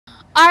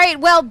All right,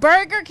 well,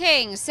 Burger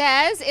King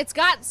says it's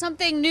got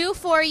something new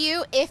for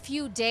you if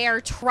you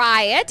dare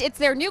try it. It's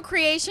their new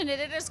creation,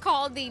 and it is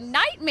called the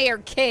Nightmare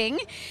King,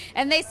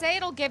 and they say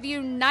it'll give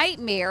you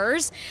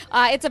nightmares.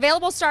 It's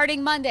available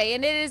starting Monday,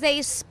 and it is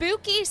a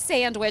spooky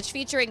sandwich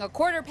featuring a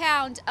quarter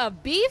pound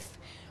of beef,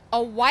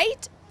 a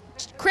white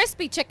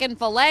crispy chicken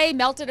fillet,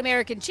 melted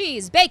American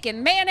cheese,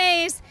 bacon,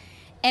 mayonnaise,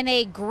 and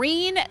a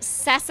green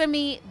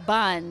sesame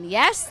bun.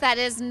 Yes, that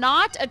is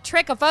not a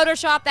trick of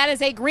Photoshop. That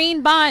is a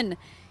green bun.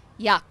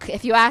 Yuck,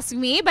 if you ask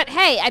me. But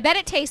hey, I bet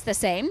it tastes the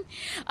same.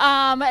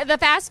 The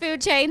fast food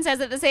chain says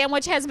that the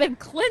sandwich has been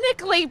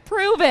clinically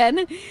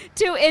proven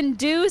to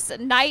induce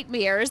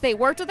nightmares. They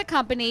worked with a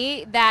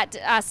company that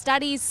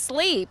studies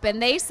sleep, and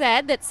they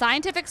said that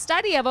scientific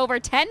study of over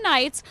 10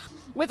 nights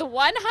with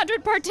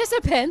 100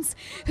 participants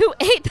who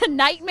ate the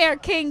Nightmare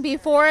King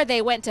before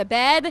they went to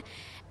bed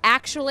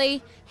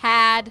actually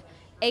had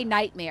a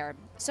nightmare.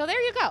 So there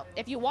you go.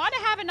 If you want to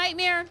have a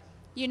nightmare,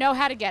 you know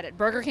how to get it.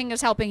 Burger King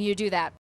is helping you do that.